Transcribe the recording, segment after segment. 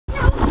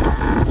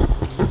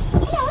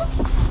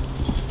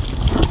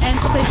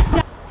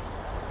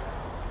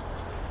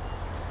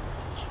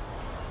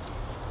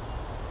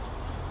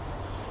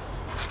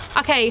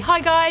Okay, hi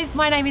guys,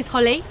 my name is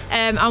Holly.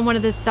 I'm one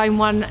of the Zone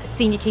 1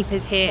 senior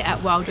keepers here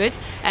at Wildwood,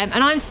 and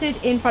I'm stood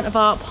in front of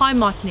our pine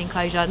marten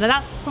enclosure. Now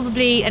that's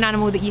probably an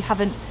animal that you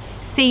haven't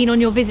seen on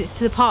your visits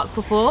to the park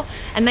before,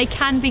 and they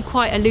can be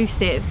quite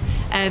elusive.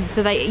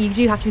 So you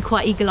do have to be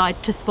quite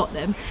eagle-eyed to spot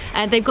them.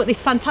 They've got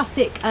this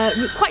fantastic,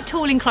 quite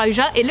tall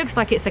enclosure. It looks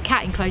like it's a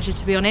cat enclosure,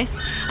 to be honest.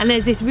 And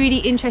there's this really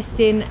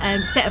interesting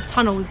set of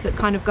tunnels that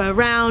kind of go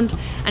around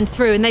and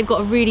through, and they've got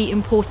a really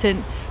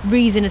important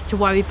reason as to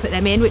why we put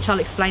them in, which I'll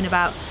explain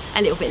about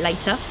a little bit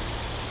later.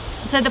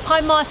 So the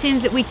pine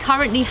martens that we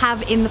currently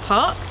have in the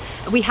park,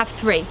 we have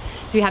 3.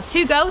 So we have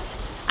 2 girls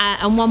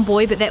and 1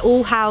 boy, but they're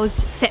all housed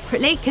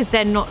separately because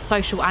they're not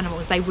social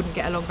animals. They wouldn't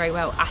get along very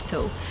well at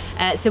all.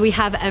 So we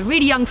have a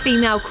really young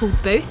female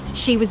called Boost.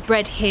 She was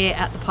bred here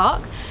at the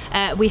park.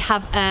 We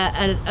have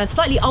a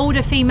slightly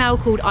older female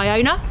called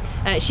Iona.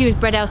 She was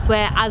bred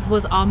elsewhere, as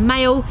was our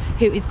male,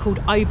 who is called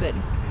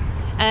Oben.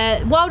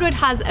 Wildwood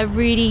has a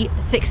really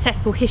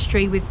successful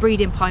history with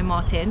breeding pine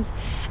martens,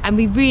 and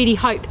we really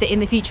hope that in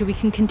the future we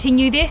can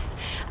continue this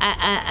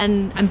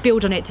and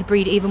build on it to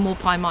breed even more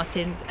pine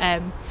martens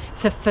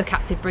for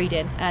captive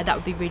breeding. That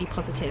would be really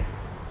positive.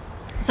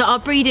 So our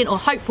breeding or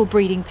hopeful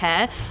breeding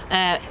pair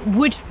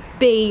would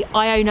be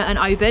Iona and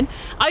Oben.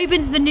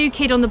 Oben's the new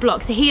kid on the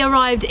block, so he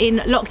arrived in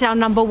lockdown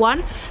number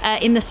 1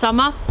 in the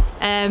summer,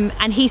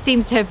 and he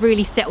seems to have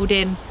really settled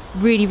in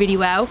really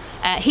well.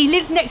 He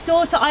lives next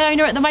door to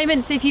Iona at the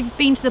moment, so if you've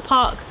been to the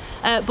park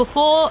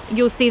before,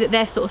 you'll see that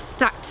they're sort of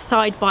stacked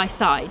side by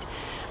side,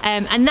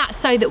 and that's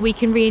so that we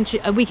can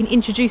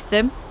introduce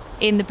them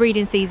in the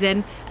breeding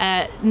season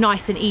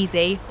nice and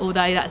easy,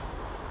 although that's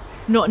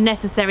not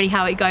necessarily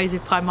how it goes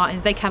with pine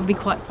martens. They can be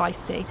quite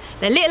feisty.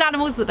 They're little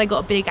animals, but they've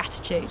got a big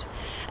attitude.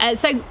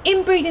 So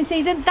in breeding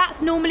season,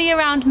 that's normally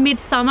around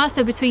midsummer,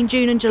 so between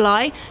June and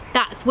July.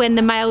 That's when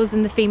the males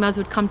and the females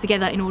would come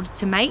together in order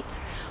to mate.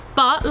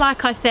 But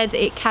like I said,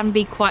 it can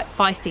be quite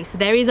feisty. So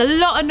there is a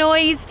lot of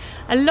noise,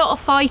 a lot of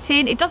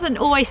fighting. It doesn't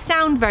always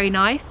sound very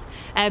nice,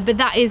 but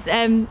that is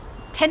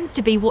tends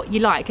to be what you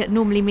like. It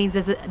normally means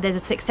there's a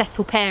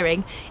successful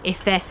pairing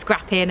if they're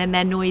scrapping and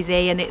they're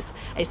noisy and it's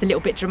a little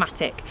bit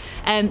dramatic.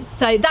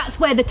 So that's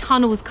where the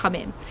tunnels come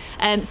in.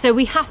 So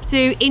we have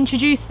to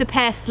introduce the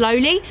pair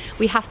slowly.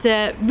 We have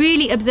to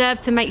really observe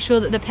to make sure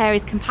that the pair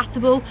is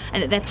compatible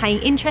and that they're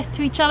paying interest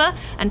to each other,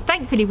 and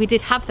thankfully we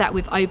did have that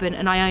with Oben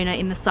and Iona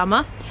in the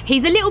summer.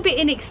 He's a little bit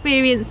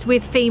inexperienced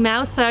with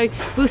females, so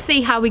we'll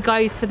see how he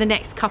goes for the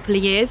next couple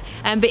of years,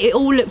 but it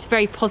all looked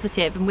very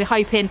positive, and we're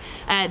hoping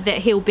that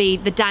he'll be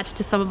the dad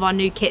to some of our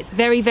new kits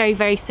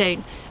very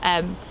soon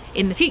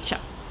in the future.